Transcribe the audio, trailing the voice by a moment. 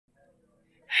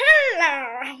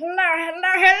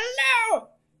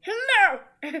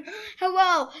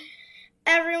Hello,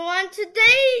 everyone.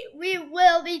 Today we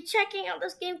will be checking out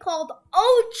this game called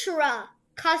Ultra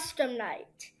Custom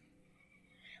Night.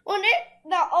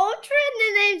 The Ultra in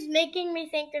the name's making me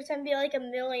think there's gonna be like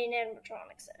 1,000,000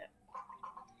 animatronics in it.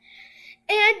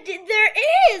 And there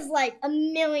is like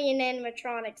 1,000,000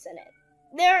 animatronics in it.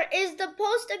 There is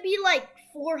supposed to be like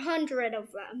 400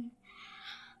 of them.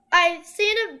 I've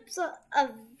seen a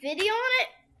video on it,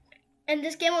 and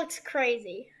this game looks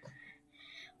crazy.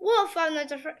 We'll find that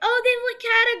different. Oh, they have like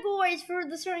categories for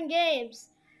the certain games.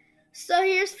 So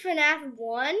here's Fnaf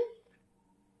 1,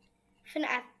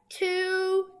 Fnaf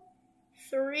 2,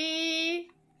 3,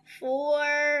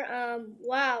 4.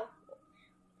 Wow,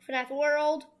 Fnaf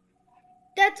World.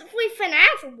 That's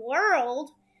Fnaf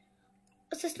World.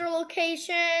 Sister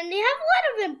location. They have a lot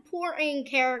of important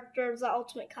characters that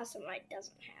Ultimate Custom Night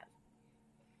doesn't have.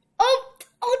 Oh,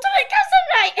 Ultimate Custom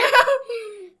Night!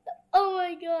 Oh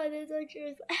my god, that's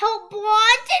actually Help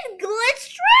Wanted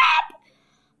Glitch Trap!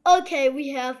 Okay, we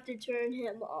have to turn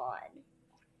him on.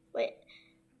 Wait.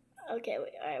 Okay,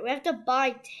 wait. Alright, we have to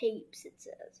buy tapes, it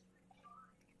says,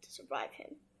 to survive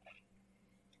him.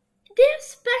 They have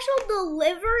special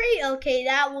delivery? Okay,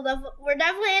 that will we're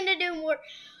definitely going to do more.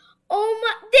 Oh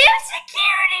my, they have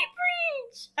security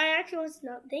breach! I actually was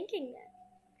not thinking that.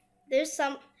 There's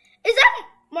some, is that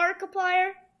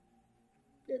Markiplier?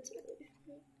 That's it.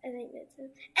 I think that's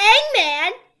it.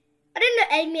 Eggman! I didn't know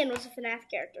Eggman was a FNAF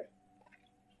character.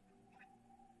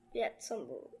 Yeah, some.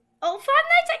 Oh, 5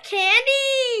 Nights at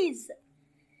Candy's!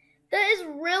 That is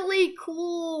really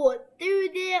cool.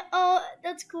 Dude, oh,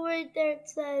 that's cool right there. It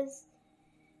says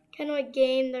kind of what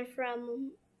game they're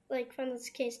from. Like Fun Nights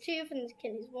at Candy's 2, Fun Nights at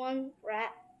Candy's 1,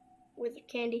 Rat with a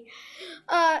candy.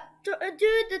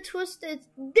 Dude, the Twisted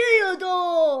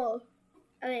Dildo!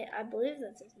 I believe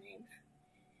that's his name.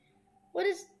 What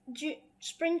is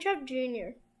Springtrap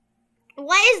Jr.?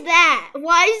 What is that?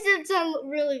 Why does it sound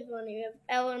really funny? We have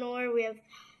Eleanor, we have...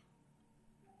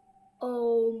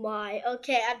 Oh my.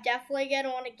 Okay, I'm definitely going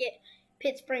to want to get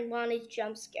Pittsburgh Bonnie's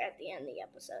jump scare at the end of the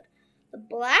episode. The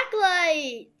black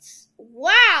lights.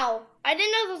 Wow. I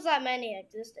didn't know there was that many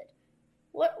existed.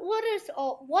 What is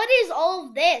all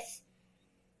of this?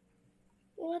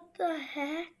 What the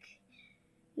heck?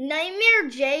 Nightmare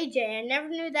JJ. I never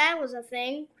knew that was a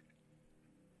thing.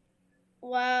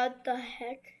 What the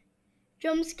heck?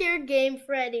 Jump scare game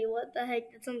Freddy. What the heck?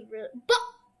 That sounds really...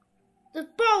 The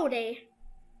Brody.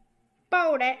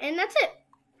 And that's it.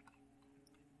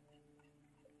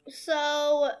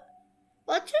 So,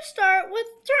 let's just start with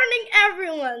turning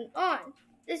everyone on.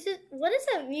 What is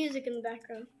that music in the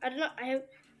background? I don't know. I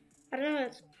don't know if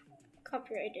it's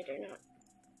copyrighted or not.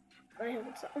 I hope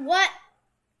it's not. What?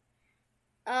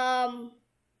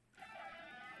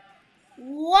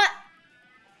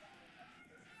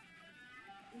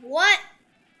 What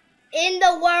in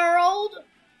the world?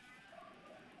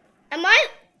 Am I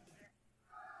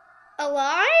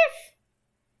alive?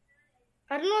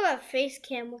 I don't know that face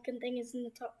cam looking thing is in the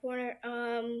top corner.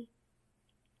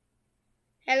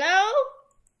 Hello?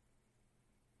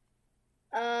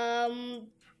 I'm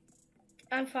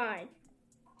fine.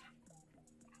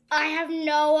 I have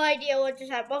no idea what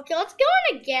just happened. Okay, let's go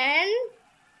in again.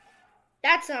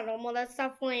 That's not normal. That's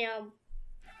definitely,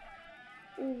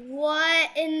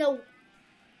 what in the...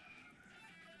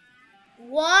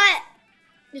 What?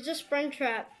 It's a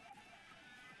Springtrap.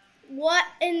 What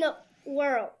in the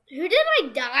world? Who did I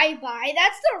die by?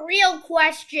 That's the real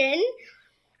question.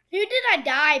 Who did I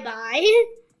die by?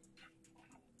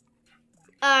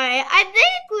 Alright, I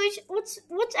think we should...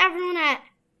 What's everyone at?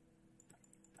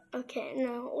 Okay,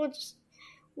 no, we'll just...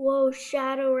 Whoa,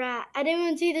 Shadow Rat. I didn't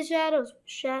even see the shadows.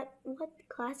 What?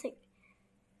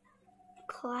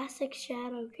 Classic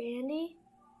Shadow Candy?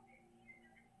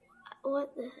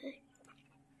 What the heck?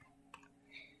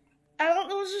 I thought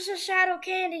it was just a Shadow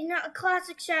Candy, not a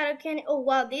classic Shadow Candy. Oh,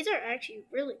 wow, these are actually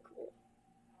really cool.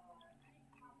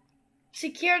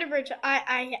 Security bridge.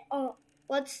 Oh,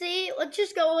 let's see. Let's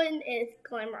just go in and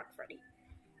climb Rock Freddy.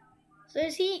 So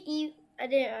is he... I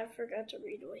forgot to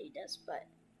read what he does, but...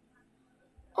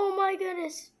 Oh my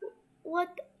goodness.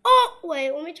 What? Oh,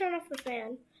 wait, let me turn off the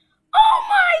fan. Oh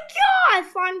my god!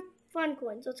 Fun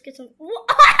coins. Let's get some... They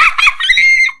look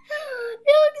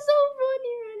so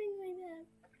funny running like that.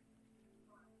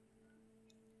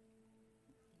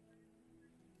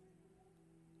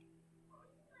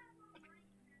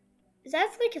 Is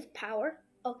that like his power?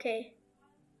 Okay.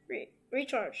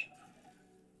 Recharge.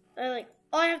 Oh,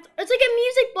 I have to, it's like a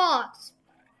music box.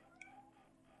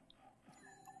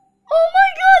 Oh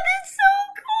my god, that's so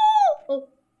cool! Oh,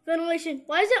 ventilation.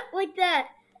 Why is it like that?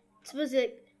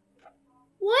 specific.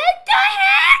 What the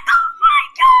heck? Oh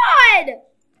my god!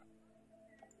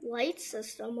 Light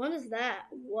system. What is that?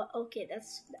 What? Okay,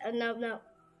 that's no.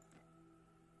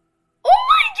 Oh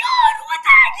my god! What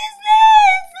the heck is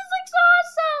this? This looks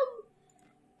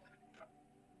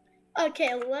awesome.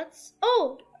 Okay, let's.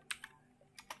 Oh,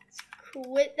 let's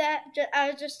quit that.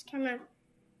 I was just kind of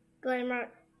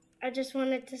glamour. I just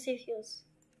wanted to see if he was.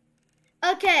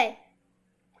 Okay.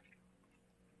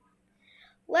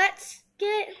 Let's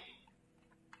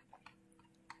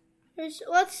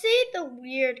see the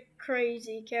weird,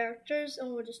 crazy characters,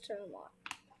 and we'll just turn them on.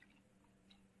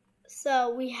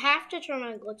 So we have to turn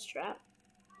on glitch trap.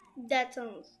 That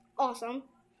sounds awesome.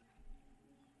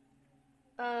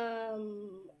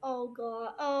 Oh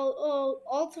god. Oh,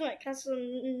 ultimate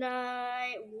custom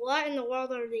night. What in the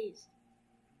world are these?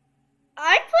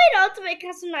 I played ultimate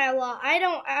custom night a lot.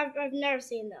 I've never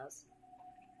seen those.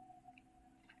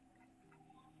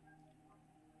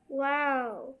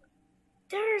 Wow.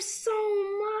 There's so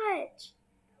much.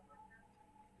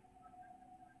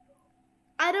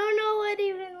 I don't know what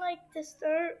even to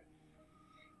start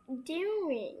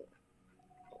doing.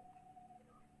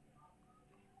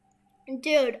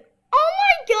 Dude, oh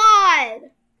my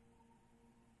god!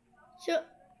 So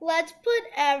let's put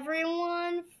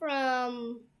everyone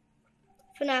from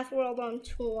Fnaf World on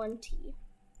 20.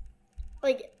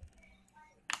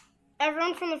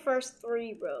 Everyone from the first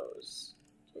 3 rows.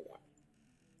 Do that.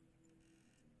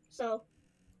 So,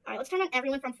 alright, let's turn on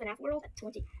everyone from Fnaf World at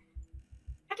 20.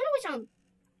 I kind of wish,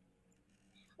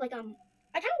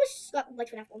 Scott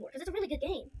liked Fnaf more, because it's a really good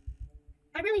game.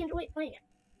 I really enjoy playing it.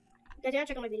 Guys, you gotta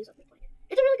check out my videos of me playing it.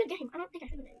 It's a really good game. I don't think I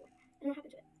have it anymore. I don't have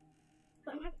it.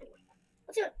 But I don't have it anymore.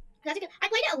 Let's do it. I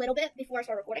played it a little bit before I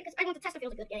started recording, because I want to test if it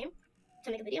was a good game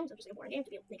to make a video. So it's just a boring game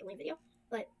to make a lame video.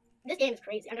 But this game is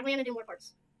crazy. I'm definitely gonna do more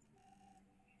parts.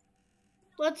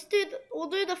 We'll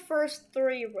do the first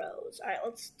 3 rows. Alright,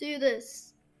 let's do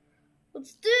this.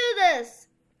 Let's do this!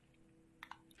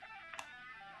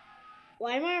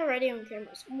 Why am I already on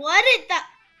cameras? What is that?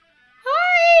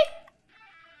 Hi!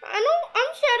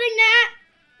 I'm shouting that.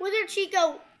 Wither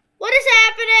Chico. What is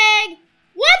happening?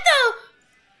 What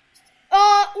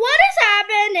is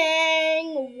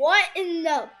happening? What in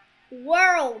the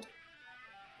world?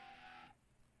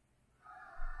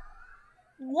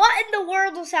 What in the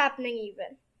world is happening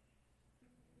even?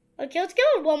 Okay, let's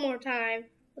go one more time.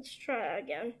 Let's try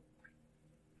again.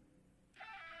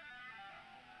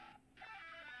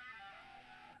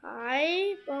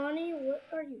 Hi, Bonnie, what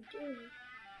are you doing?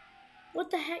 What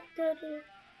the heck did it?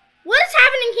 What is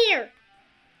happening here?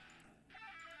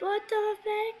 What the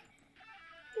heck?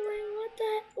 Wait,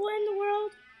 what in the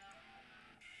world?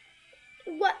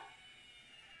 What?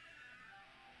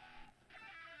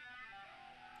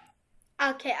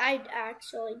 Okay, I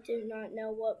actually do not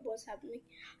know what was happening.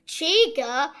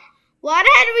 Chica? Why had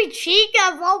to be Chica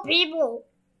of all people?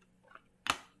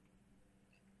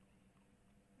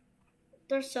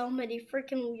 There's so many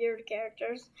freaking weird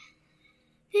characters.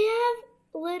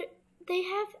 They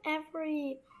have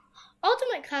every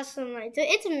ultimate custom night.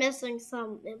 It's missing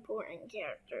some important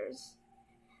characters.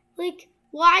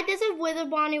 Why does it Wither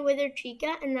Bonnie, Wither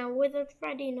Chica, and then Withered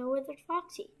Freddy, no Withered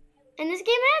Foxy? And this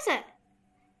game has it.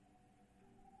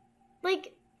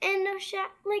 And no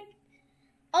shot.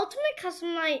 Ultimate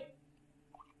custom night.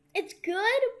 It's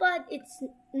good, but it's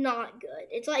not good.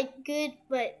 It's good,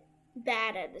 but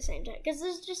bad at the same time. Because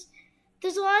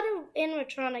there's a lot of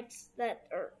animatronics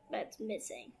that's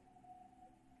missing.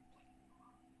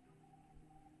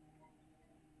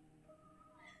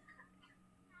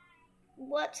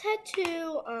 Let's head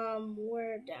to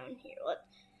we're down here.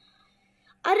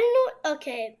 I don't know.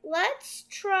 Okay, let's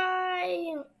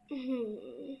try.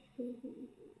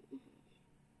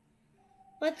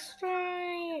 Let's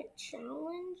try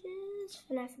challenges.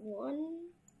 Fnaf 1.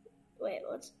 Wait,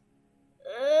 let's.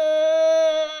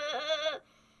 Help!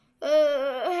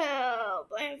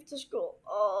 I have to scroll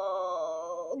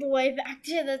all the way back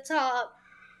to the top.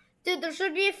 Dude, there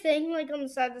should be a thing on the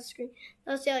side of the screen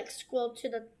that'll say scroll to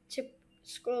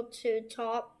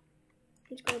top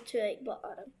and scroll to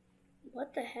bottom.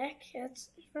 What the heck? That's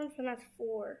from Fnaf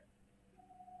 4.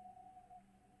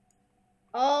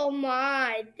 Oh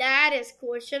my, that is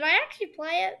cool. Should I actually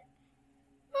play it?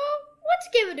 Well, let's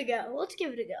give it a go. Let's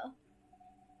give it a go.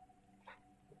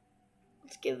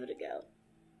 Let's give it a go.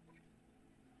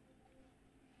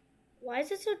 Why is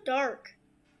it so dark?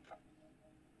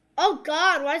 Oh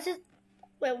god, why is it?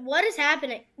 Wait, what is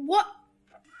happening? What?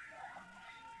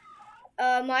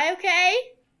 Am I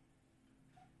okay?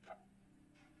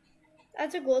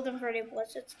 That's a golden Freddy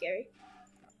plush. That's scary.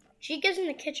 Chica's in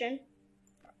the kitchen.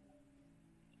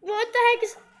 What the heck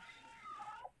is?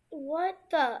 What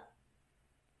the?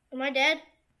 Am I dead?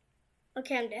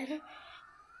 Okay, I'm dead.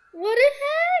 What the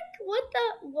heck? What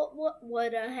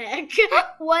the heck?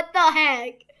 What the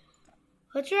heck?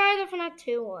 Let's try the Fnaf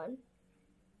 2 one.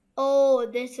 Oh,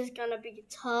 this is gonna be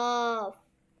tough.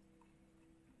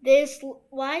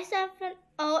 Why is that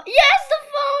oh, yes, the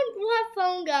phone! What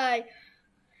phone guy?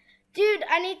 Dude,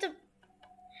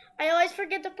 I always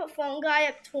forget to put phone guy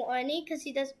at 20 because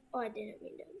he does, oh, I didn't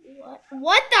mean to.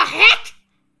 What the heck?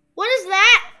 What is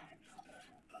that?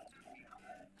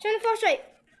 Turn the phone straight.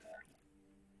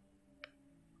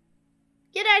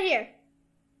 Get out of here.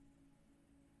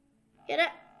 Get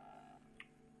out.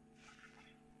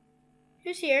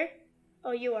 Who's here?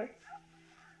 Oh, you are.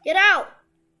 Get out.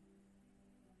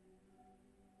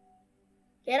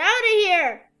 Get out of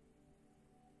here.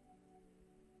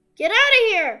 Get out of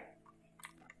here.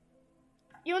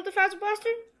 You want the Fazil Blaster?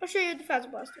 I'll show you the Fazil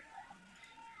Blaster.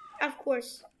 Of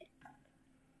course.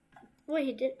 Wait,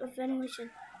 he did a ventilation.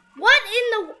 What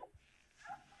in the...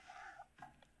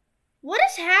 What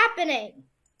is happening?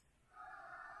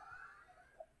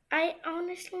 I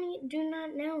honestly do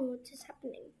not know what is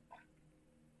happening.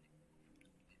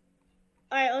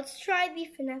 Alright, let's try the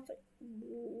Fnaf.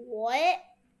 What?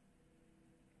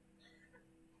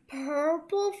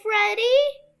 Purple Freddy?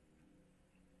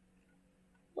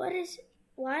 What is it?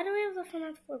 Why do we have the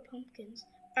Fnaf 4 pumpkins?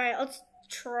 Alright, let's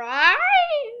try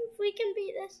if we can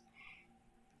beat this.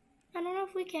 I don't know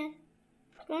if we can.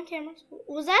 Go on cameras.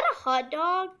 Was that a hot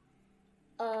dog?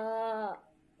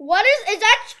 What is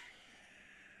that?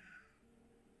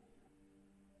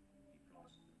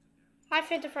 Hi,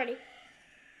 Phantom Freddy.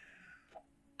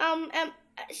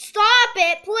 Stop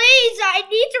it, please. I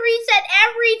need to reset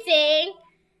everything.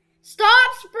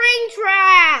 Stop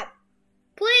Springtrap.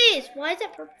 Please. Why is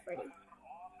that Purple Freddy?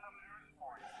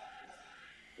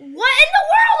 What in the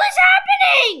world is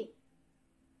happening?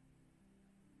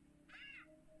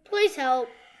 Please help.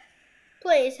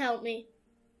 Please help me.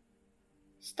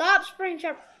 Stop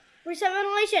Springtrap. Reset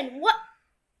ventilation. What?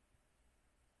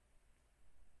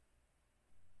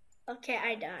 Okay,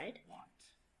 I died.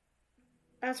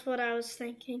 That's what I was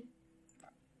thinking.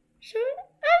 Sure,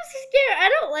 I'm so scared. I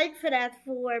don't like Fnaf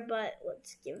 4, but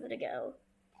let's give it a go.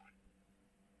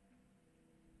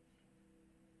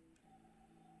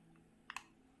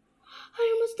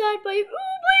 I almost died by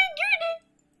goodness.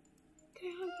 Can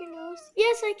I hug your nose?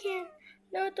 Yes, I can.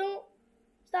 No, don't.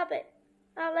 Stop it.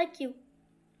 I don't like you.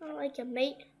 I don't like you,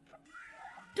 mate.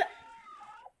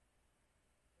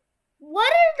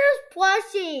 What are those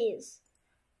plushies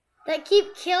that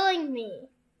keep killing me?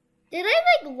 Did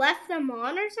I like left them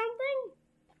on or something?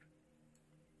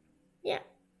 Yeah,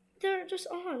 they're just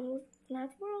on with Fnaf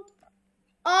World.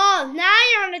 Oh, now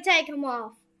you're gonna take them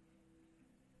off.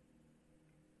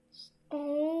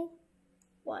 Oh,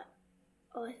 what?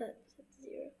 Oh, I thought it said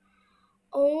 0.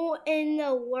 Oh, in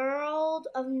the world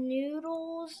of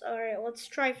noodles. All right, let's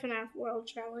try Fnaf World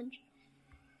Challenge.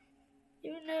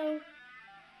 You know.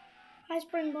 Hi,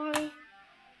 Spring Bonnie.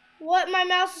 What? My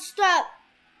mouse is stuck.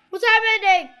 What's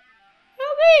happening?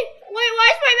 Help me! Wait, why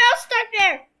is my mouse stuck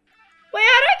there? Wait,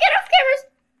 how do I get off cameras?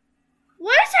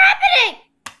 What is happening?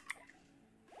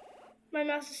 My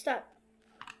mouse is stuck.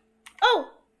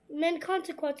 Oh, men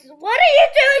consequences. What are you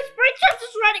doing? Springtrap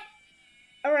is running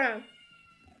around.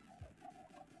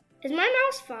 Is my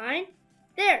mouse fine?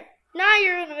 There. Now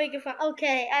you're gonna make it fine.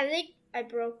 Okay, I think I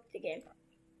broke the game.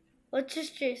 Let's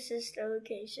just choose sister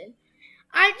location.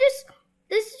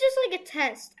 This is just like a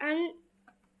test. I'm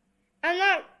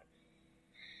not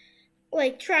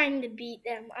like trying to beat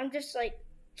them. I'm just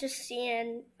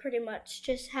seeing pretty much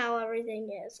just how everything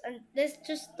is. And this is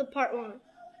just the part 1.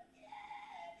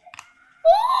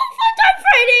 Oh, Fun Time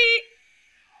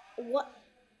Freddy! What?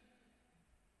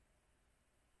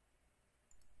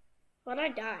 How'd I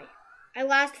die? I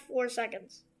last 4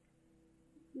 seconds.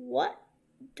 What?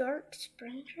 Dark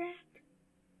Springtrap?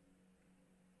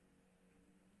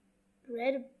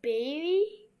 Red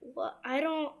baby? What?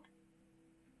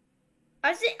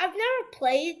 I've never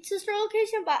played Sister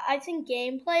Location, but I've seen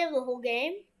gameplay of the whole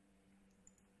game.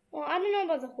 Well, I don't know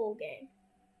about the whole game,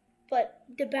 but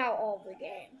about all the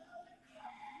game.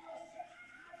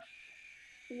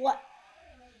 What?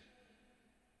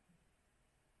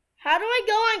 How do I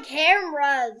go on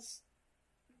cameras?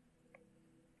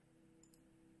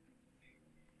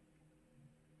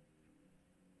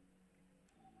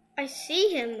 I see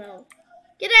him though.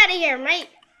 Get out of here, mate.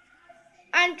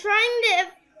 I'm trying to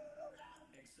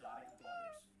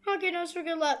honk your nose for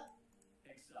good luck.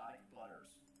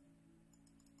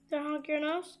 Did I honk your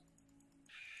nose?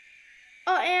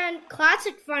 Oh, and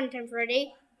classic Fun Time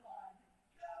Freddy.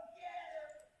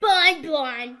 But red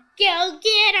one. Go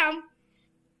get him.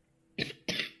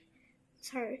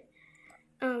 Sorry.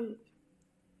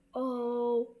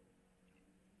 Oh.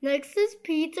 Next is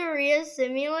Pizzeria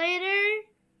Simulator.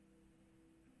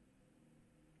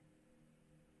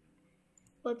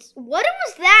 What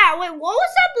was that? Wait, what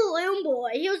was that balloon boy?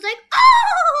 He was like,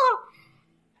 oh!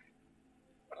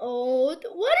 Oh, what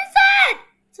is that?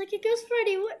 It's like it goes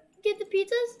Freddy. What? Get the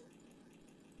pizzas?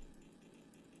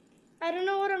 I don't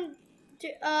know what I'm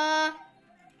doing.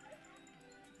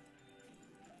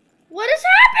 What is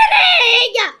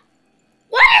happening?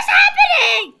 What is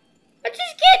happening? I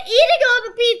just keep eating all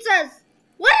the pizzas.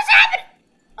 What is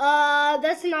happening?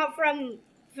 That's not from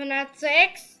Fnaf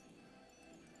 6.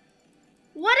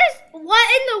 What in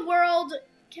the world?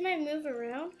 Can I move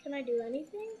around? Can I do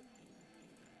anything?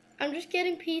 I'm just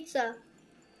getting pizza.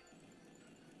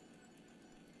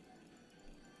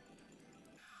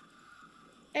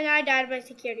 And I died by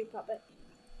security puppet.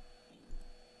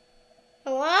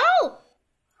 Hello?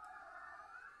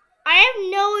 I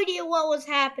have no idea what was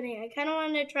happening. I kind of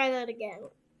wanted to try that again.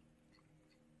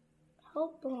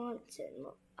 Hope Bronson.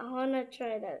 I want to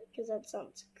try that because that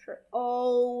sounds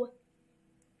oh.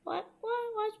 What?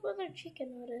 Why was there chicken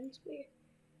on it? It's weird.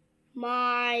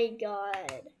 My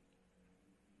God.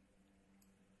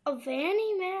 A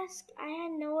Vanny mask? I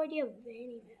had no idea what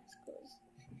Vanny mask was.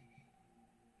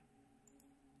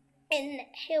 In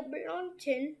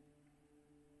Hamilton,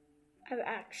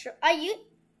 wait,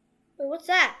 what's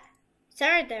that? Is that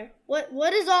right there?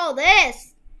 What is all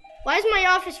this? Why is my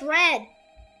office red?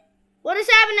 What is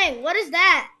happening? What is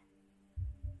that?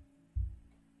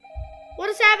 What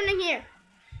is happening here?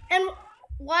 And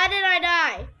why did I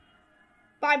die?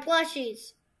 By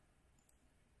plushies.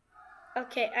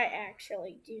 Okay, I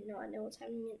actually do not know what's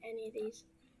happening in any of these.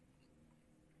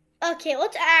 Okay,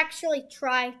 let's actually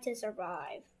try to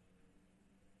survive.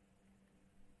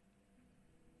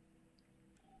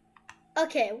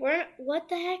 Okay, what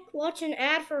the heck? Watch an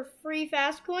ad for free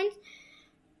fast coins?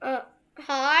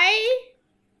 Hi?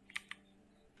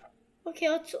 Okay,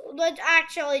 let's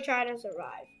actually try to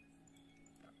survive.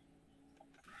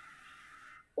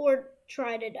 Or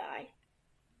try to die.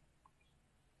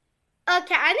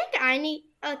 Okay, I think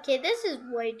okay, this is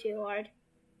way too hard.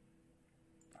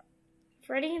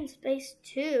 Freddy in Space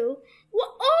 2.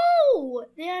 Well, oh!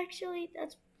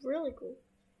 That's really cool.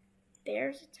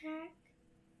 Bears attack.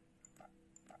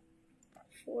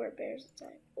 4 bears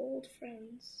attack. Old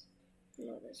friends.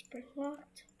 No, this spring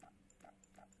locked.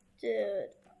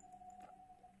 Dude.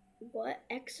 What?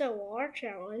 XOR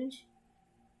challenge?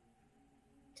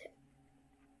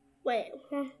 Wait,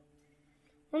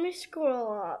 let me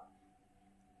scroll up.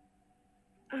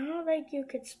 I don't think you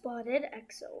could spot it,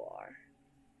 XOR.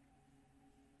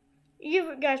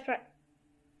 You guys probably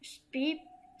Speed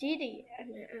Diddy at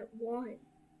 1.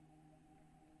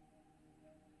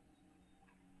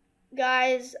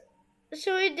 Guys,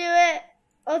 should we do it?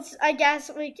 I guess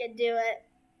we can do it.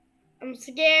 I'm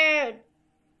scared.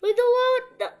 Wait,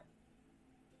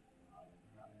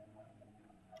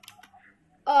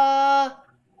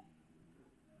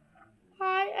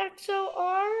 hi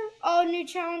XOR. Oh, new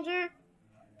challenger.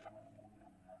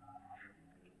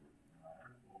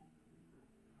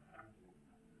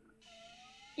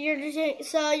 You're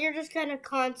just kind of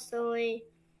constantly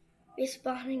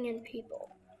respawning in people.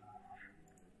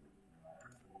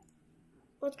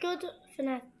 Let's go to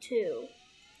Fnaf 2.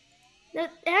 It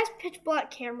has pitch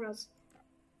black cameras.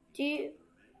 Do you?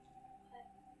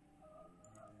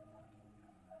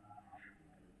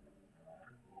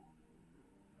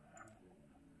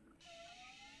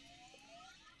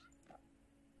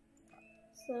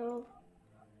 So,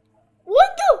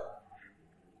 what the?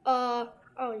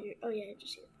 Oh yeah, I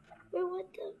just see it. Wait, what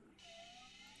the?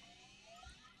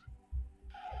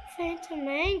 Phantom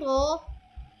Angle?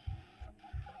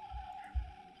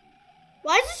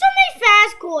 Why is there so many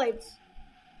fast coins?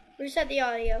 Reset the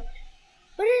audio.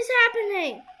 What is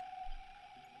happening?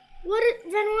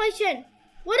 Ventilation?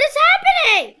 What is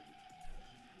happening?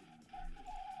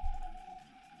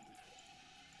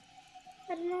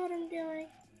 I don't know what I'm doing.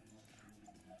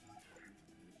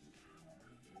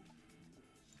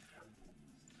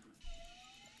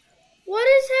 What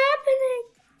is happening?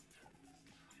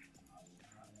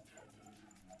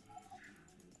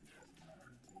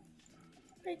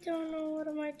 I don't know, what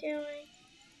am I doing?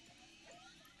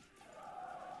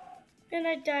 And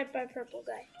I died by purple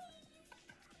guy.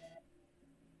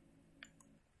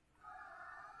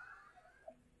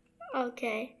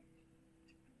 Okay.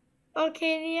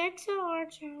 Okay, the XOR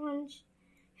challenge.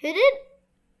 Who did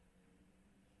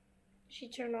she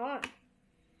turn on?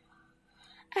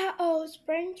 Oh,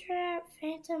 Springtrap,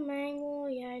 Phantom Angle.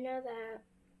 Yeah, I know that.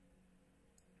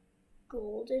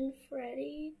 Golden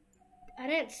Freddy. I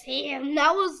didn't see him.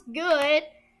 That was good.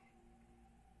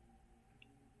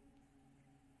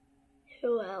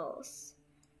 Who else?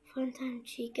 Funtime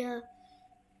Chica.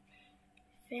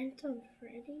 Phantom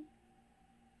Freddy.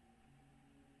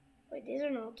 Wait, these are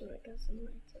not ultimate custom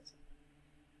nights.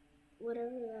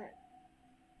 Whatever that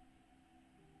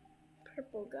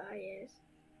purple guy is.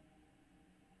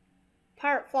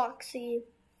 Pirate Foxy.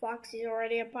 Foxy's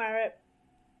already a pirate.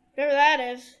 Whatever that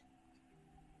is.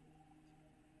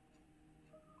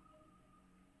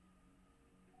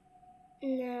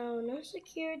 No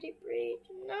security breach.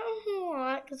 No, a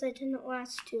lot, because I didn't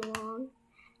last too long.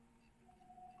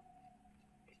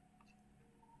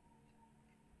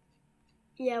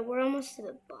 Yeah, we're almost to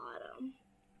the bottom.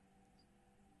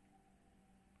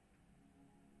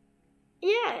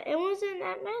 Yeah, it wasn't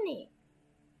that many.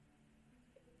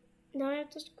 Now I have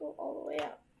to go all the way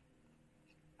up.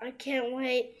 I can't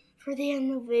wait for the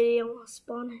end of the video. I'll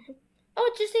spawn him. Oh,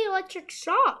 it's just the electric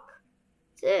shock.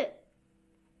 That's it.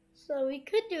 So we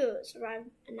could survive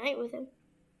a night with him.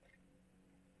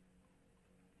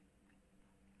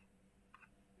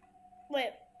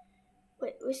 Wait,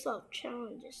 we still have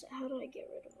challenges. How do I get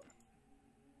rid of them?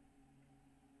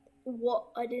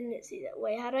 What? I didn't see that.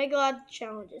 Wait, how do I go out to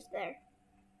challenges there?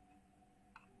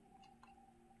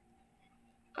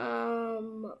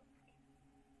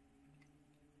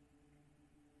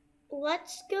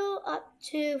 Let's go up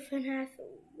to Fnaf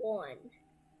 1.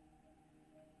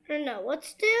 Or no,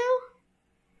 let's do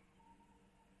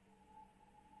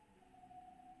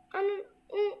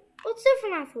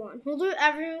FNAF 1. We'll do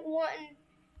everyone,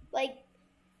 like,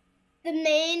 the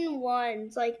main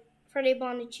ones, like Freddy,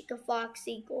 Bonnie, Chica,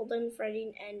 Foxy, Golden Freddy,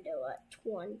 and Endo at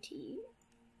 20.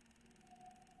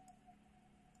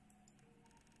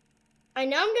 I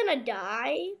know I'm gonna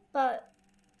die, but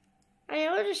I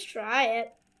know I'll just try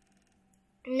it.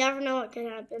 You never know what could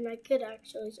happen. I could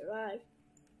actually survive.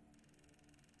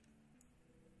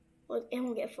 And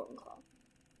we'll get a phone call.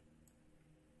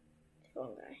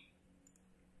 Phone guy.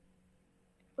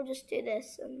 We'll just do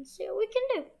this and see what we can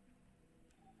do.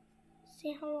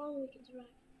 See how long we can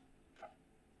survive.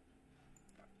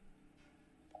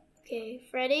 Okay,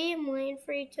 Freddy, I'm waiting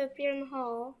for you to appear in the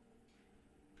hall.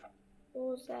 What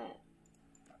was that?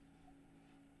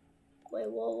 Wait,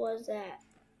 what was that?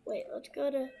 Wait, let's go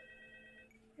to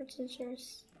Arts and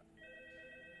Service.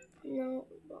 No.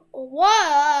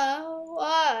 Whoa!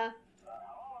 Whoa!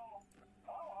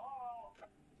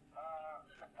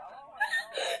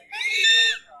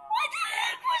 What the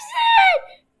heck was that?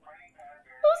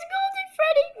 It was Golden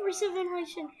Freddy.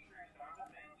 Reservation.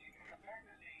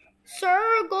 Sir,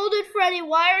 Golden Freddy,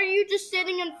 why are you just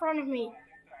sitting in front of me?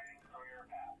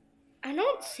 I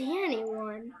don't see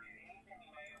anyone.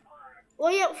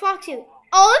 Well, yeah, Foxy.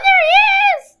 Oh, there he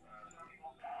is!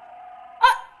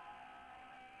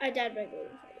 I died by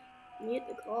Golden Freddy. Mute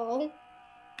the call.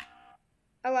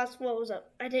 I lost what was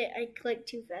up. I clicked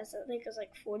too fast. I think it was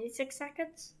like 46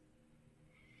 seconds.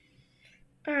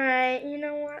 Alright, you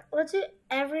know what? Let's do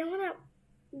everyone at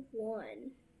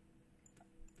 1.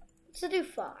 Let's do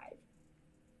 5.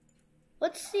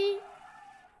 Let's see.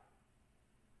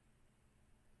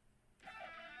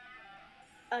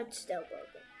 Oh, it's still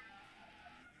broken.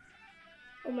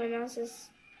 Oh, my mouse is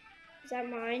that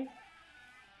mine?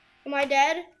 Am I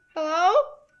dead? Hello?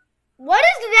 What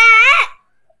is that?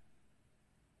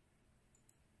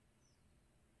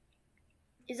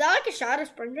 Is that like a shot of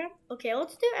Springtrap? Okay,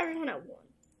 let's do everyone at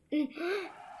 1.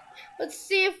 Let's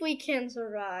see if we can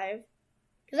survive.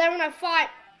 Because everyone at 5.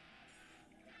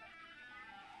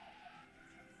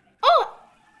 Oh!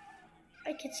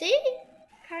 I can see.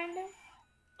 Kinda.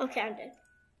 Okay, I'm dead.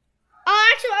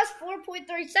 Oh, actually, that's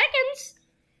 4.3 seconds.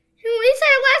 At least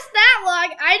I last that long.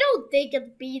 I don't think it's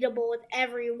beatable with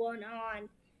everyone on.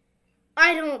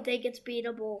 I don't think it's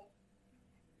beatable.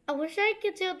 I wish I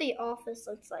could see what the office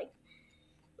looks like.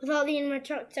 With all the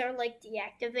animatronics are like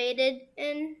deactivated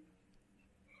in.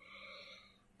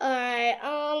 Alright,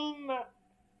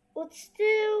 let's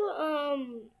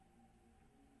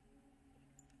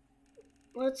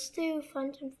do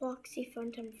Funtime Foxy,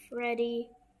 Funtime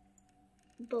Freddy,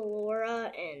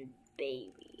 Ballora, and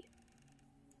Baby.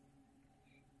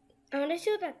 I want to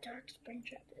see what that dark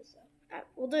Springtrap is, though.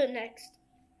 We'll do it next.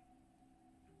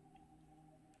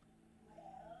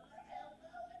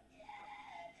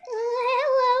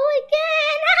 Hello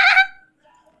again.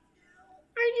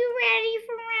 Are you ready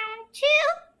for round 2?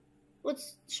 What's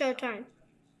showtime?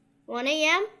 1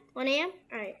 a.m.? 1 a.m.?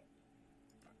 Alright.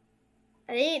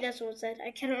 I think that's what it said.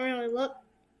 I can't really look.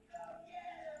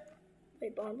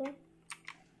 Wait, Bonbon?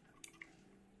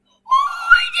 Oh,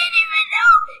 I didn't even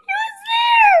know it was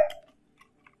there!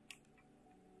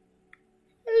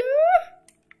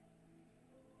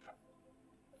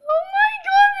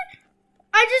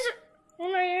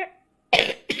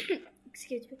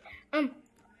 excuse me.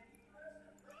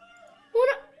 What?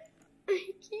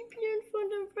 I keep hearing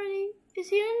Phantom Freddy. Is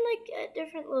he in like a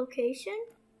different location?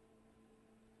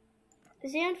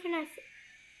 Is he on Fnaf?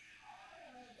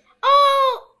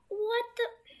 Oh, what the?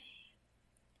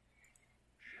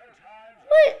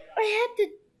 What? I had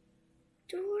the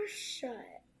door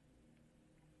shut.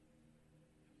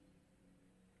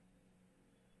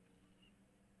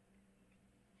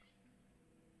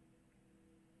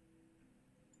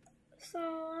 So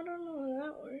I don't know how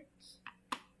that works.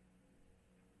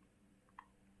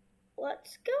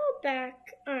 Let's go back.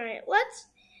 Alright,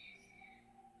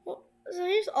 so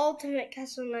here's Ultimate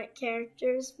Custom Night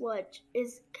Characters, which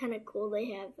is kind of cool.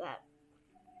 They have that.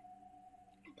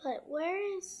 But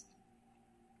where is...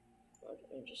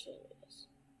 I'm just showing you this.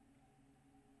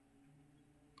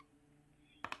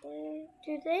 Where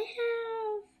do they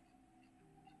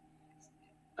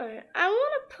have... Alright, I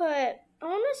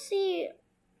want to see...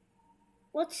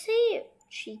 Let's see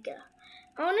Chica.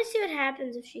 I want to see what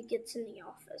happens if she gets in the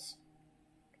office.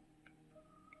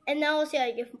 And then we'll see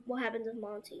what happens if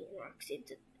Monty and Roxy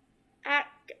did. I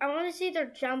want to see their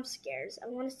jump scares. I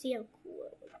want to see how cool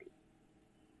it would be.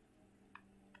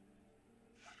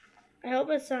 I hope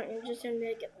it's not just gonna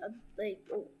make it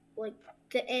like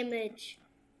the image,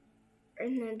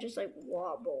 and then just like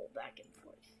wobble back and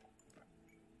forth.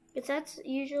 Because that's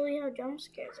usually how jump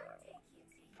scares are.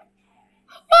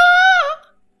 Ah!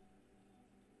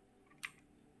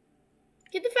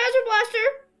 Get the phaser blaster!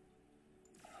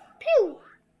 Pew!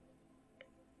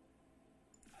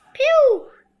 Pew!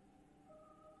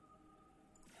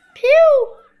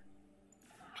 Pew!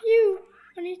 Pew!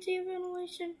 I need to see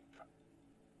ventilation.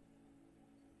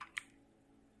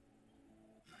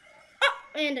 Oh,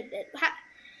 and it did.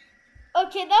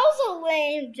 Okay, that was a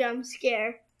lame jump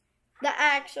scare. That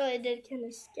actually did kind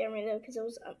of scare me though, because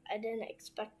I didn't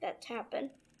expect that to happen.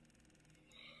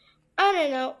 I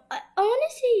don't know. I want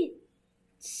to see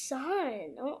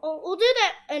Sun. We'll do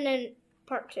that and then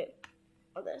part 2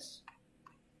 of this.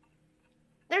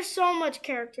 There's so much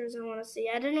characters I want to see.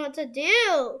 I don't know what to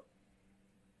do.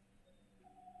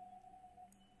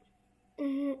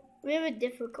 We have a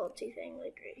difficulty thing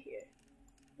like right here.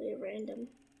 Really random.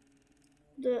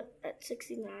 Do it at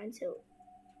 69, so,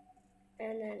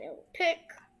 and then it'll pick.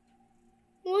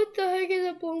 What the heck is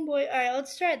a balloon boy? All right,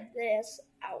 let's try this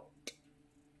out.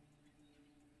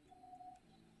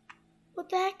 What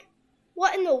the heck?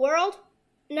 What in the world?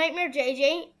 Nightmare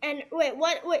JJ and wait,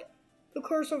 what? Wait, the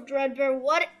Curse of Dreadbear.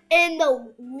 What in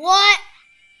the what?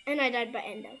 And I died by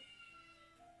Endo.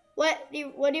 What do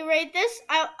you rate this?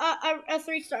 A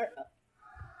 3-star.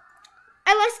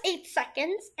 I lost 8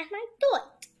 seconds and I do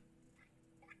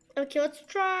it. Okay, let's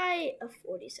try a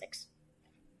 46.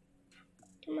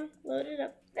 Come on, load it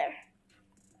up there.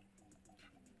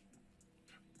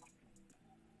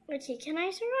 Okay, can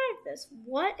I survive this?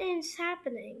 What is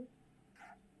happening?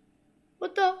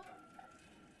 What the?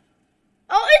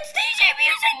 Oh, it's DJ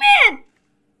Music Man!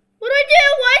 What do I do?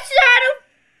 Why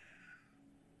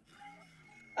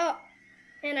Shadow? Oh,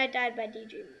 and I died by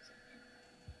DJ Music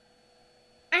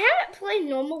Man. I haven't played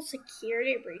normal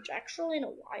Security Breach actually in a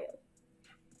while.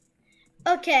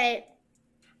 Okay,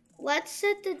 let's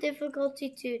set the difficulty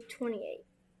to 28.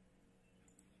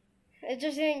 It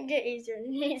just didn't get easier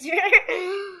and easier.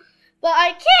 But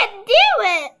I can't do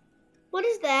it! What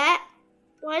is that?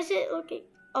 Why is it looking...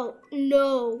 Oh,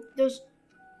 no.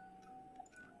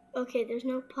 Okay, there's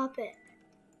no puppet.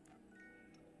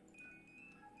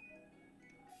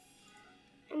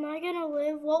 Am I gonna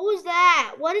live? What was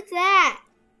that? What is that?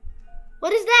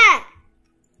 What is that?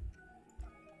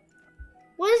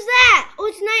 What is that? Oh,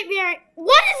 it's Nightmare.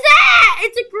 What is that?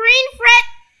 It's a green Fred.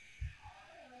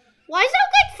 Why does it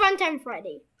look like Funtime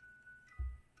Freddy?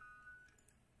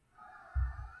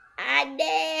 I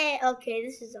did. Okay,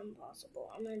 this is impossible.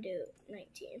 I'm gonna do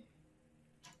 19.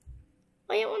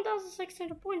 Oh, yeah,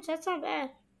 1,600 points. That's not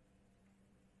bad.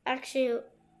 Actually,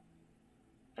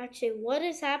 what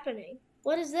is happening?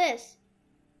 What is this?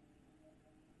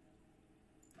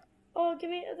 Oh, give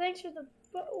me. Thanks for the.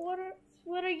 What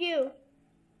are you?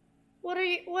 What are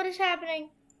you? What is happening?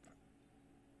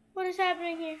 What is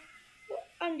happening here?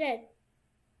 I'm dead.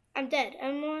 I'm dead.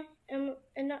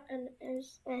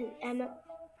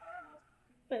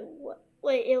 Wait, what?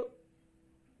 Wait,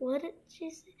 what did she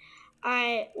say?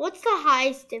 What's the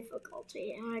highest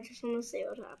difficulty? I just want to see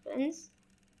what happens.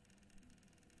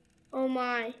 Oh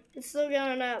my, it's still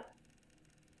going up.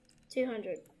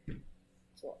 200.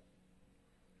 So,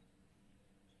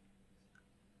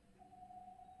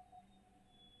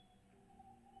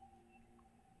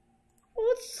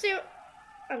 let's see.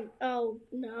 Oh,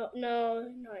 no,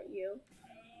 not you.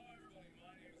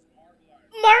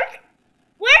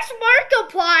 Where's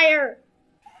Markiplier?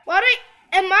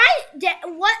 Am I dead?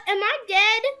 What? Am I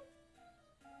dead?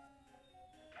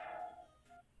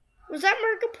 Was that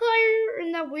Markiplier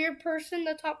and that weird person in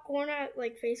the top corner,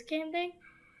 like face cam thing?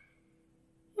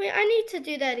 Wait, I need to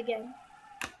do that again.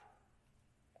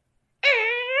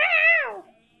 Ow!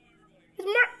 Is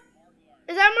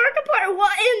that Markiplier?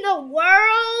 What in the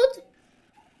world?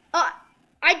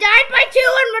 I died by 2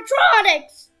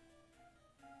 animatronics.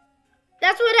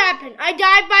 That's what happened. I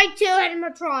died by 2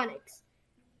 animatronics.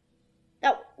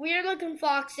 That weird looking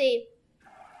Foxy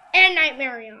and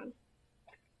Nightmarion.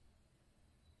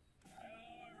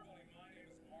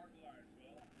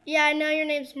 Yeah, I know your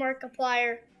name's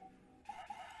Markiplier.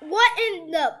 What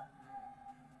in the...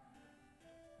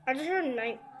 I just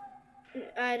heard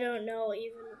I don't know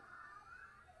even.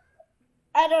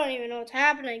 I don't even know what's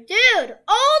happening. Dude,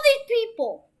 all these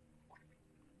people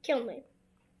kill me.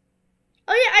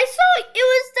 Oh yeah, I saw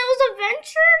that was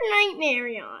Adventure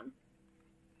Nightmarion.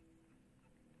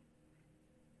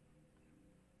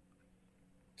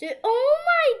 Dude, oh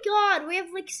my god, we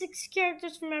have like 6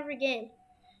 characters from every game.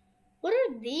 What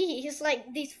are these?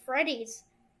 Like these Freddys.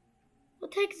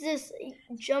 What the heck is this?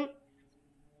 Jump.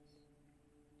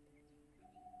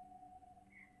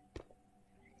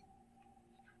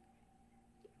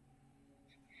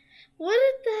 What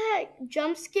the heck?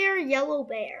 Jump scare yellow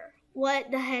bear.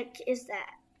 What the heck is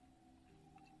that?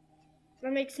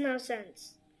 That makes no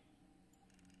sense.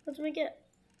 Let's make it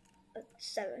a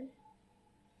 7.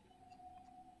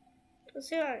 Let's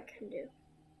see what I can do.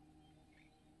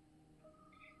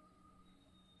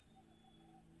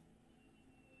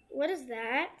 What is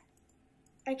that?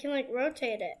 I can like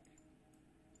rotate it.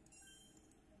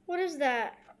 What is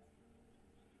that?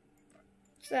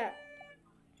 What's that?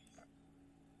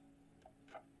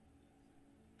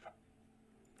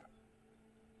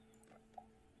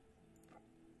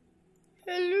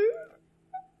 Hello?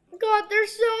 God,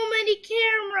 there's so many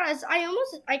cameras.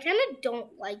 I kind of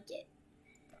don't like it.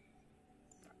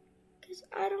 Because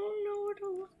I don't know where to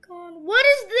look on. What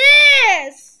is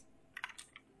this?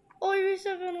 Oh, you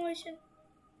have ventilation.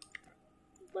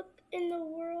 What in the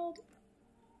world?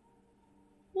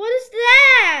 What is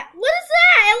that? What is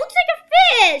that? It looks like a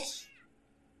fish.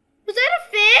 Was that a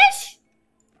fish?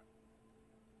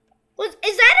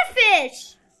 Is that a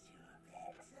fish?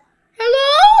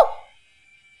 Hello?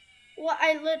 Well,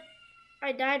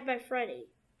 I died by Freddy.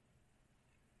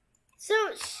 So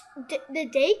the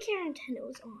daycare antenna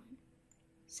was on.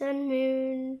 Sun,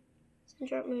 moon,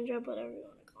 drop, whatever you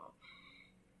want to call it.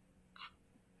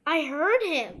 I heard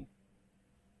him.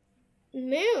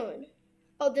 Moon.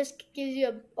 Oh, this gives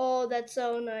you oh, that's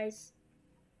so nice.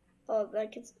 Oh,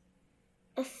 that gets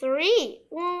a 3.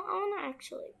 Well, I want to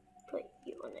actually put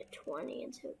you on a 20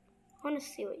 and so I want to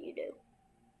see what you do.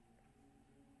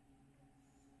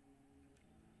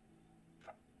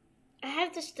 I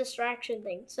have this distraction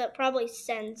thing, so it probably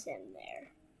sends him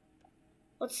there.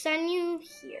 Let's send you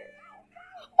here.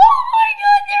 Oh my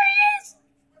god, there he is!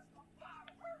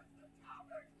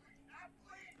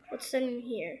 Let's send him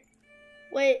here.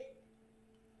 Wait.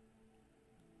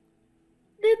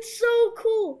 That's so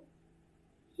cool.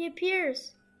 He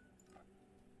appears.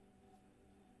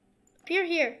 Appear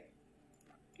here.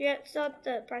 You're still at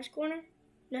the prize corner?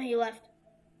 No, he left.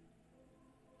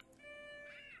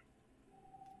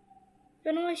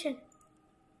 Ventilation.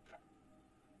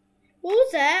 What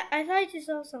was that? I thought I just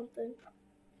saw something.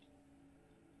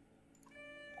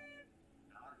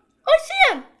 Oh, I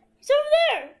see him! He's over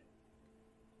there!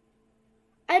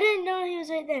 I didn't know he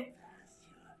was right there.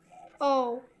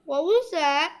 Oh, what was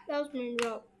that? That was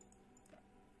Moondrop.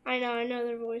 I know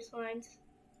their voice lines.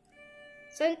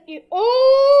 Sent you.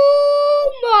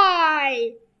 Oh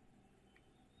my!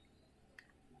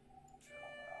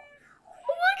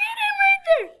 Look at him right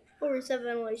there! Or reset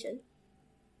ventilation.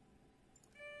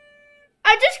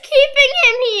 I'm just keeping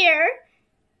him here.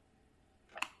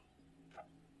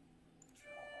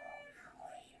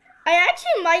 I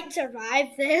actually might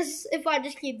survive this if I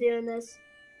just keep doing this.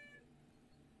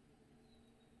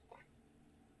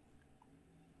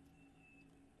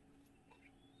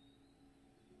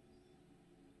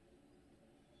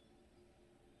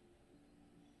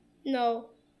 No.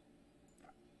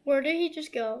 Where did he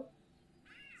just go?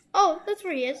 Oh, that's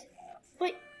where he is.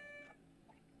 Wait.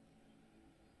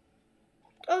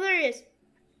 Oh, there he is.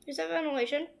 Is that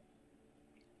ventilation?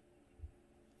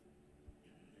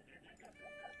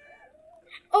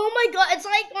 Oh my god, it's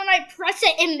like when I press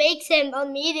it, it makes him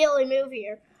immediately move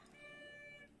here.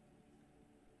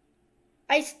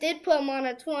 I did put him on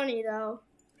a 20 though.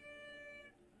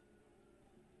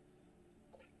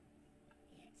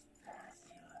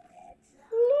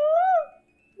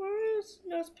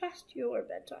 past your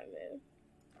bedtime moon.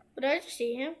 But I just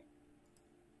see him.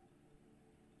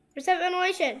 Where's that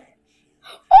ventilation?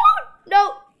 Oh,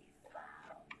 no.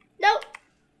 Nope.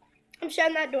 I'm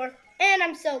shutting that door. And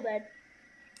I'm still dead.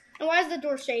 And why is the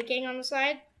door shaking on the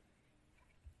side?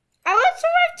 I would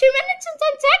survive 2 minutes and 10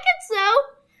 seconds, though.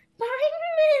 My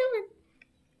moon.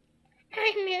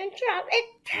 My moon drop.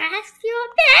 It's past your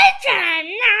bedtime,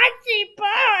 naughty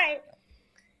boy.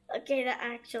 Okay,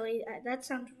 that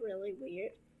sounds really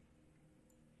weird.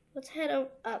 Let's head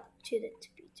up to the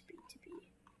tippy.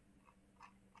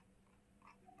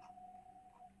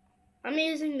 I'm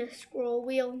using the scroll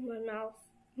wheel with my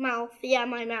mouth. Yeah,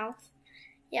 my mouth.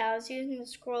 Yeah, I was using the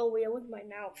scroll wheel with my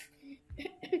mouth.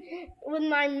 With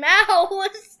my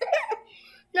mouse.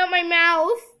 Not my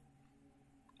mouth.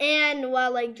 And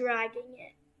while like dragging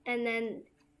it. And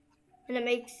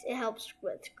it helps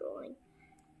with scrolling.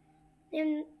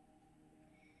 And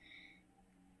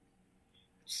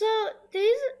so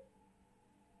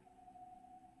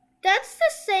that's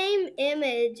the same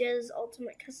image as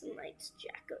Ultimate Custom Nights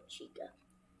Jacko Chica.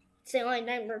 It's the only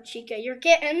Nightmare Chica you're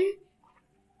getting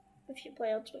if you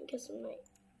play Ultimate Custom Night.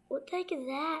 What the heck is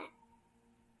that?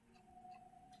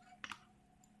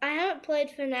 I haven't played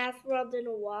Fnaf World in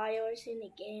a while or seen a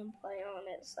gameplay on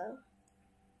it, so.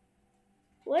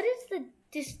 What is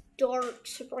this dark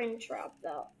Springtrap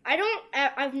though?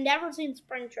 I've never seen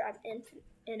Springtrap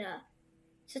in a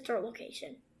sister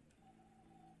location.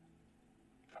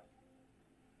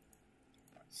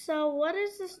 So what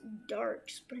is this dark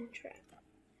Springtrap?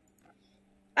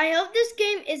 I hope this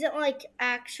game isn't like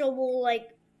actual,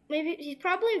 like, maybe he's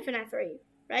probably in FNAF 3,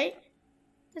 right?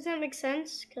 Does that make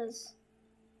sense?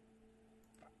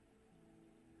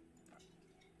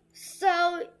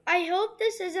 So I hope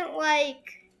this isn't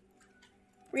like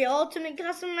real Ultimate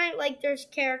Custom Night, like there's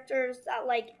characters that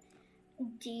like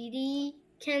Dee Dee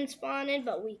can spawn in,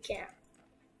 but we can't.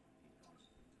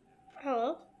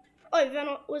 Hello?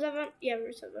 Oh, was that vent? Yeah,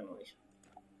 we said ventilation.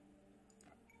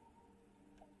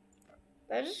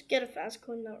 Did I just get a fast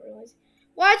coin, not realize?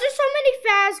 Why is there so many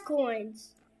fast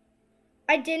coins?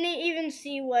 I didn't even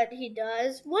see what he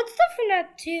does. What's the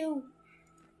FNAF 2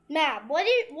 map?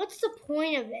 What's the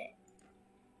point of it?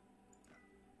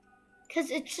 Because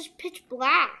it's just pitch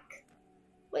black.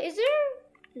 Wait, is there?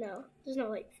 No, there's no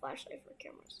like flashlight for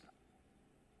cameras.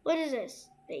 What is this?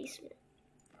 Basement.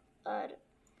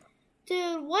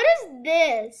 Dude, what is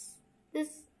this?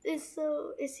 This is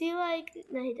so. Is he like?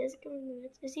 No, he doesn't come in the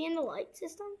minutes. Is he in the light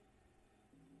system?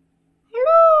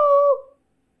 Hello?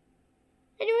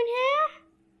 Anyone here?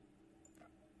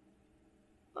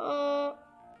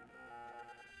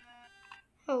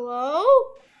 Hello?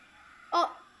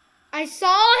 Oh, I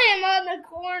saw him on the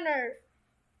corner.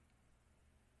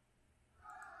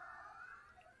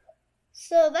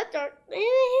 So that dark,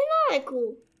 he's not that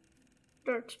cool.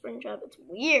 Dark Springtrap, it's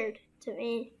weird to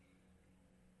me.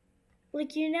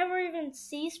 Like you never even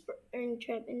see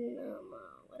Springtrap in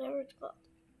whatever it's called.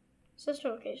 Sister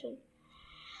location.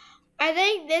 I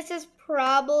think this is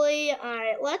probably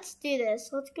alright. Let's do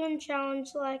this. Let's go and challenge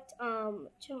select.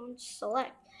 Challenge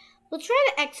select. We'll try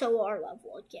the XOR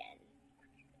level again.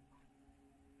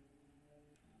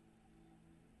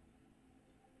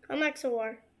 Come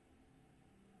XOR.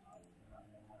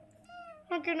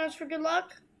 Oh goodness, for good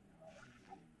luck.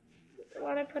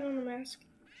 Why'd I put on the mask?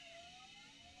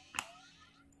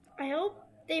 I hope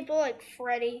they pull like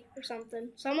Freddy or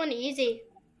something. Someone easy.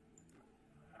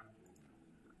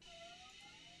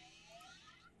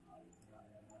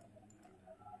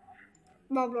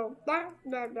 What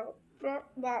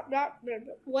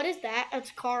is that?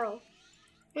 It's Carl. I'm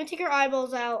gonna take your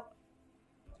eyeballs out.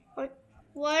 What?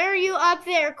 Why are you up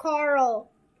there,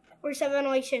 Carl? Where's that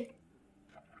ventilation?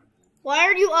 Why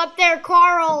are you up there,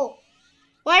 Carl?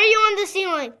 Why are you on the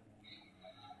ceiling?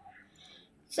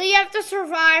 So you have to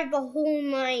survive the whole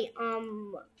night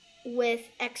with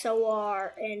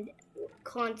XOR and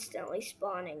constantly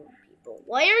spawning people.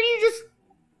 Why are you just...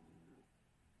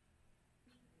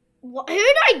 Who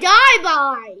did I die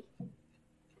by?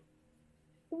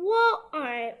 Well,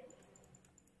 alright.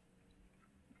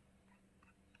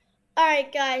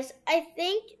 Alright, guys. I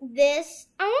think this...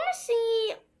 I want to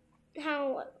see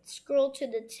how... Scroll to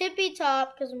the tippy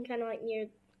top, because I'm kind of like near...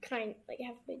 like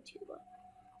halfway to the...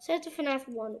 Set to FNAF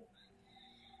 1.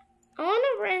 I want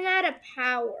to run out of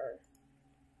power.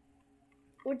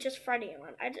 With just Freddy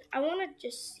on. I want to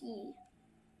just see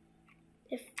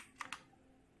if...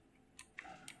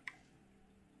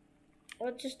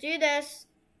 Let's just do this.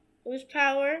 Lose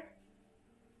power.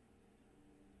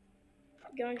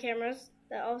 Go on cameras.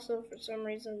 That also, for some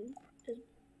reason,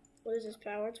 loses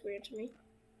power. It's weird to me.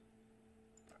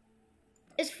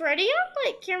 Is Freddy on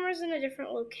like cameras in a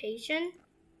different location?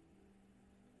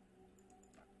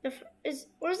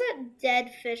 Where's that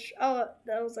dead fish? Oh,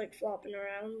 that was like flopping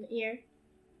around here.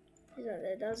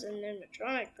 That does an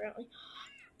animatronic apparently.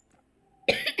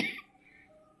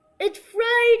 It's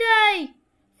Friday!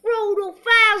 Frodo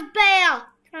Fazbear!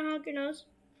 Can I hug your nose?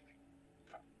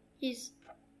 He's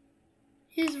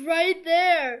right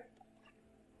there.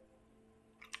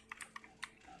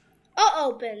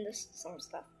 I'll open some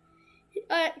stuff.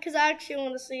 Because I actually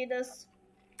want to see this.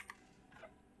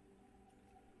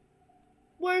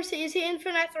 Where is he? Is he in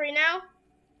Fnaf 3 now?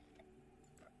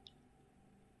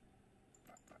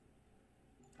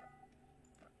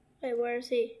 Wait, where is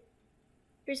he?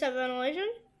 Reset ventilation?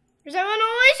 Reset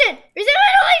ventilation! Reset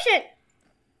ventilation!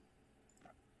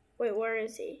 Wait, where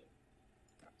is he?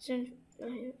 Is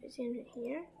he in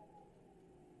here?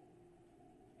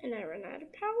 And I run out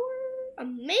of power.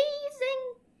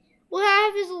 Amazing! We'll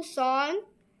have his little song.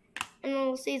 And then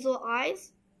we'll see his little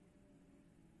eyes.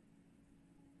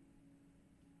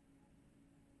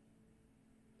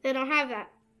 They don't have that.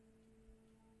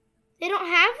 They don't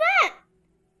have that?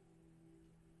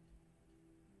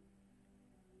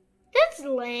 That's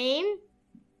lame.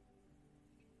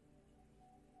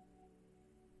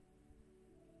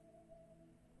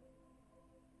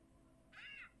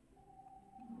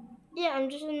 Yeah, I'm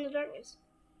just in the darkness.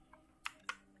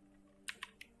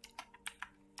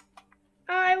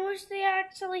 I wish they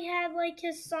actually had like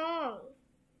his song.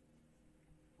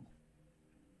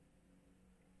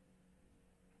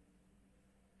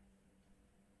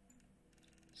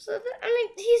 So I mean,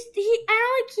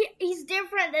 he's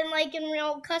different than like in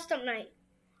real custom night.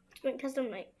 Custom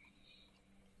night.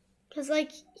 Cause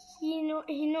like he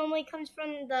normally comes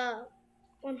from the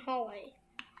one hallway.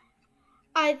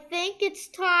 I think it's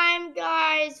time,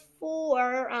 guys,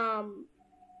 for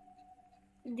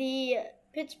the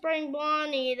Pittsburgh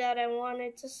Bonnie that I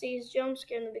wanted to see his jump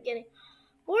scare in the beginning.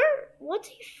 What's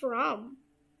he from?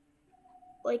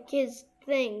 Like his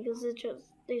thing, because it just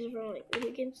these are from like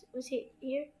video games. Was he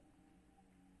here?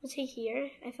 Was he here?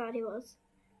 I thought he was.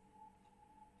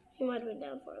 He might have been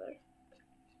down farther.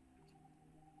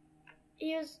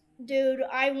 He was, dude.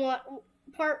 I want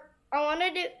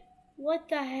to do. What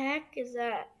the heck is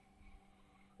that?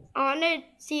 I want to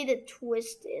see the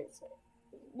twist is.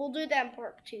 We'll do that in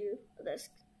part 2 of this.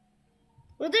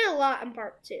 We'll do a lot in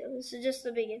part 2. This is just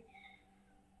the beginning.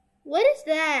 What is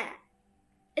that?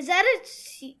 Is that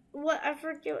what? I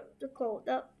forget what they're called.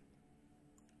 Alright,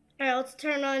 let's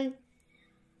turn on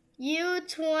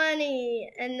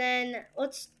U20. And then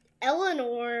let's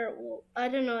Eleanor. Well, I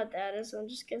don't know what that is. So I'm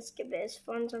just going to skip it. It's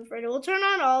fun. So I'm afraid. We'll turn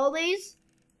on all of these.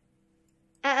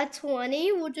 At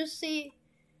 20, we'll just see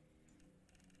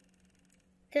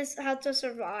this how to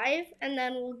survive, and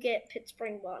then we'll get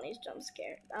Pittsburgh Bonnie's jump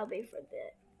scare. That'll be for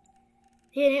the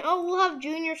hitting. Oh, we'll have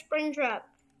Junior Springtrap.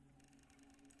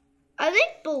 I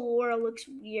think Ballora looks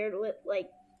weird with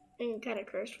like and kind of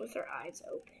cursed with her eyes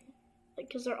open, like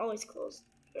because they're always closed.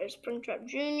 There's Springtrap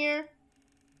Junior.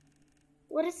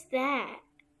 What is that?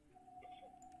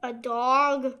 A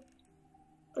dog.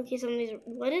 Okay, some of these.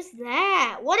 What is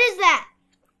that? What is that?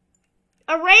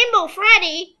 A rainbow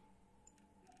Freddy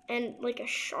and like a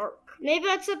shark. Maybe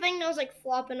that's the thing that was like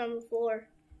flopping on the floor.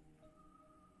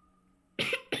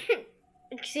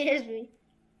 Excuse me.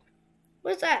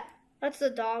 What's that? That's the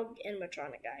dog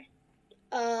animatronic guy.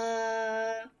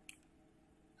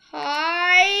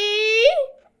 Hi.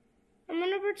 I'm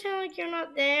gonna pretend like you're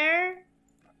not there.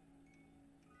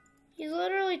 He's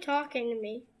literally talking to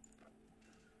me.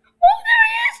 Oh, there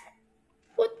he is!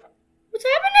 What's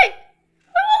happening?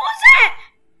 What was that?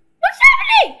 What's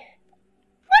happening?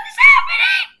 What is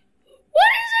happening?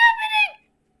 What is happening?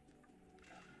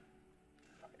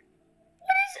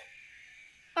 What is it?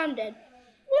 I'm dead.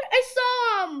 What? I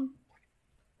saw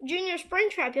Junior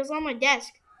Springtrap. He was on my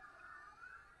desk.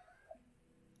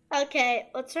 Okay,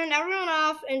 let's turn everyone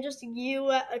off and just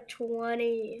you at a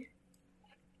 20.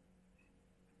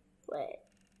 Wait.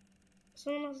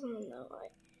 Someone else doesn't know.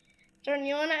 Turn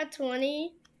you on at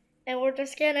 20. And we're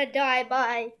just gonna die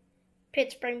by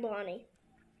Pittsburgh Bonnie.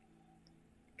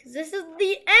 Because this is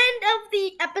the end of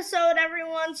the episode,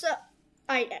 everyone. So,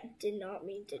 I did not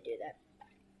mean to do that.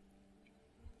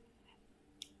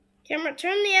 Camera,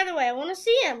 turn the other way. I want to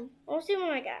see him. I want to see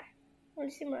my guy. I want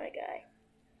to see my guy.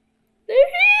 There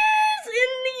he is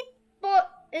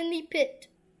in the pit.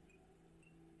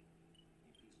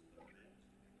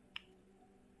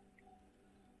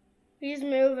 He's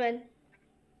moving.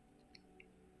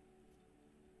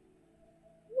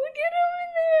 Look at him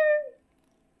in there.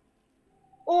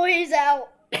 Oh, he's out.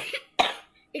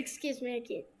 Excuse me, I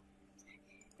can't.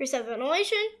 Reset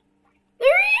ventilation.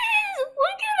 There he is!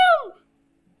 Look at him!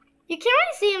 You can't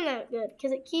really see him that good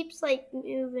because it keeps like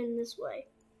moving this way.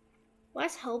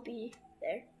 Why's Helpy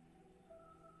there?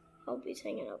 Helpy's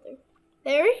hanging out there.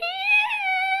 There he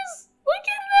is! Look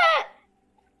at that!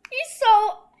 He's so...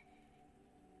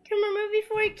 Come remove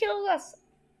before he kills us.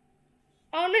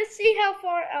 I want to see how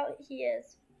far out he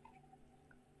is.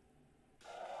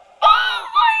 Oh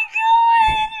my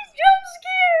god! It's jump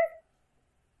scare!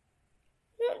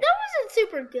 That wasn't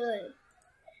super good.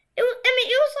 It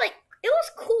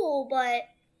was cool, but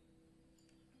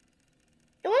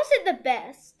it wasn't the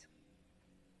best.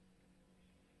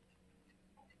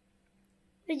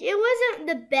 Like, it wasn't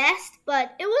the best,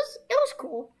 but it was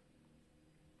cool.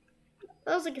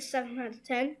 That was like a 7 out of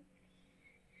 10.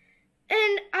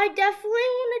 And I definitely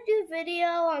want to do a video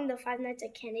on the Five Nights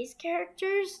at Kenny's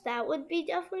characters. That would be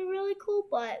definitely really cool,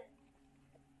 but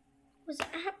was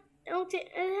Hello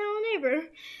Neighbor.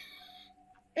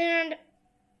 And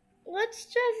let's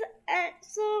just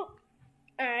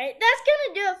alright, that's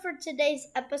gonna do it for today's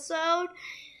episode.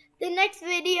 The next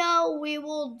video we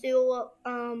will do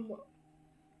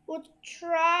we'll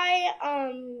try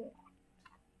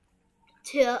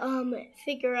to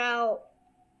figure out,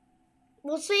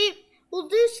 we'll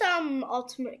do some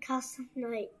Ultimate Custom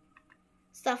Night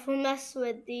stuff. We'll mess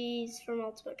with these from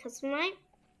Ultimate Custom Night,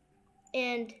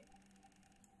 and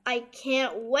I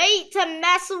can't wait to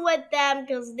mess with them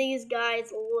because these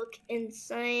guys look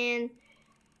insane.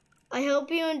 I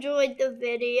hope you enjoyed the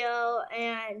video,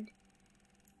 and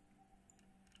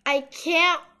I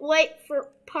can't wait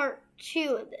for part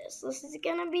 2 of this. This is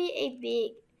gonna be a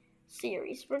big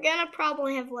series. We're gonna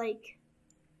probably have like,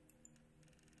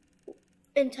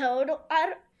 in total,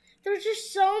 there's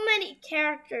just so many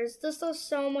characters. There's still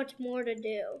so much more to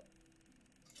do.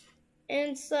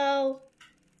 And so,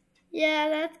 yeah,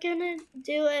 that's gonna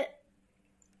do it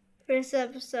for this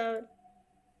episode.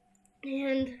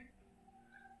 And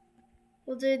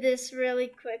we'll do this really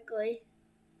quickly.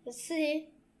 Let's see.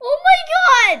 Oh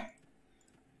my god!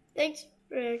 Thanks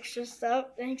for extra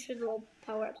stuff. Thanks for the little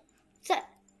power up. Set.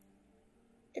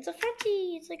 It's a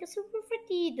Freddy. It's like a super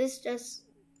Freddy.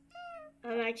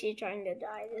 I'm actually trying to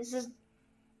die. This is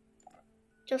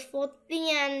just for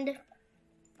the end.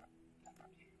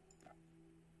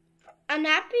 I'm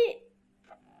happy.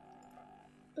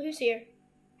 Who's here?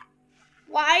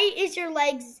 Why is your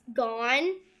legs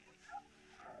gone?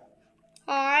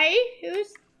 Hi,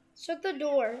 shut the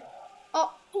door.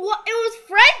 Oh, what? It was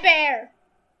Fred Bear.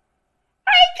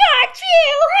 I got you.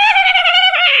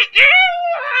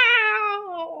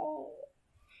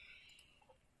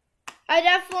 I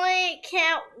definitely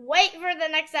can't wait for the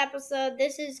next episode.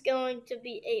 This is going to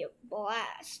be a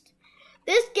blast.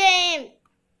 This game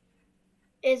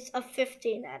is a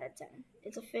 15 out of 10.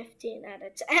 It's a 15 out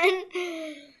of 10.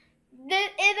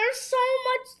 There's so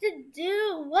much to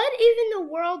do. What even in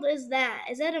the world is that?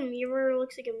 Is that a mirror? It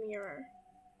looks like a mirror.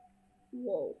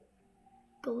 Whoa.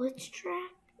 Glitch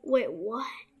trap? Wait, what?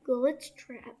 Glitch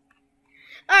trap.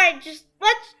 Alright,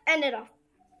 let's end it off.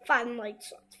 5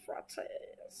 Nights at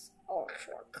Freddy's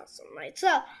Ultra Custom Night. So,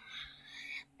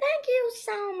 thank you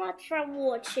so much for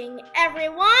watching,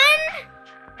 everyone.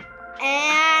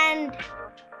 And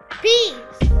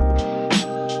peace.